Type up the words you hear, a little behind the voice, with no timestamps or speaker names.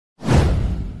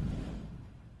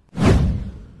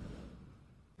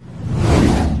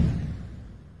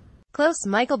Close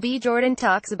Michael B. Jordan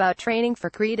talks about training for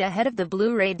Creed ahead of the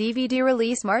Blu-ray DVD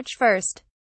release March 1st.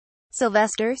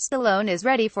 Sylvester Stallone is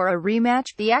ready for a rematch.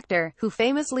 The actor, who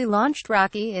famously launched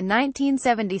Rocky in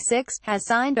 1976, has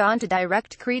signed on to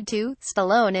direct Creed 2,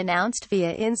 Stallone announced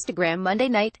via Instagram Monday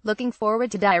night, looking forward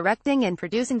to directing and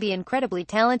producing the incredibly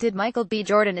talented Michael B.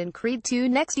 Jordan in Creed 2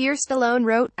 next year. Stallone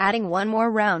wrote, adding one more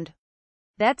round.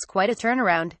 That's quite a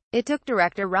turnaround. It took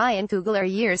director Ryan Coogler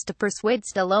years to persuade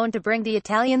Stallone to bring the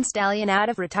Italian stallion out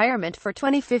of retirement for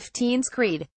 2015's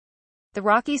Creed. The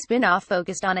Rocky spin-off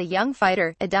focused on a young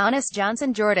fighter, Adonis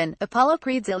Johnson Jordan, Apollo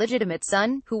Creed's illegitimate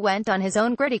son, who went on his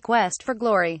own gritty quest for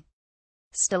glory.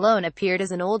 Stallone appeared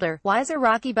as an older, wiser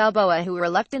Rocky Balboa who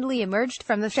reluctantly emerged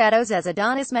from the shadows as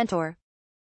Adonis' mentor.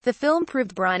 The film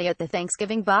proved brawny at the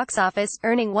Thanksgiving box office,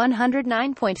 earning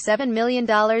 $109.7 million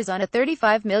on a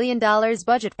 $35 million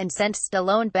budget, and sent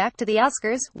Stallone back to the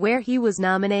Oscars, where he was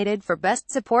nominated for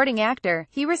Best Supporting Actor.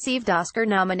 He received Oscar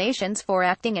nominations for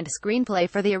acting and screenplay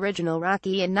for the original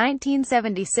Rocky in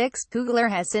 1976. Coogler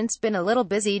has since been a little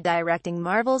busy directing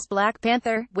Marvel's Black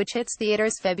Panther, which hits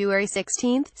theaters February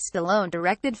 16. Stallone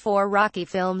directed 4 Rocky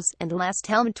films, and last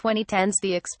helmed 2010's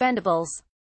The Expendables.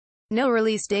 No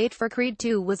release date for Creed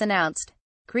 2 was announced.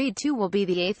 Creed 2 will be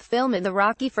the 8th film in the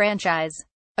Rocky franchise.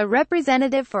 A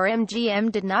representative for MGM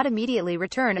did not immediately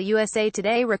return a USA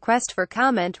Today request for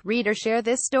comment. Read or share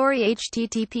this story.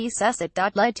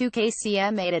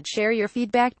 http://sussit.ly2kcm8. Share your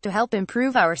feedback to help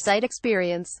improve our site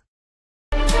experience.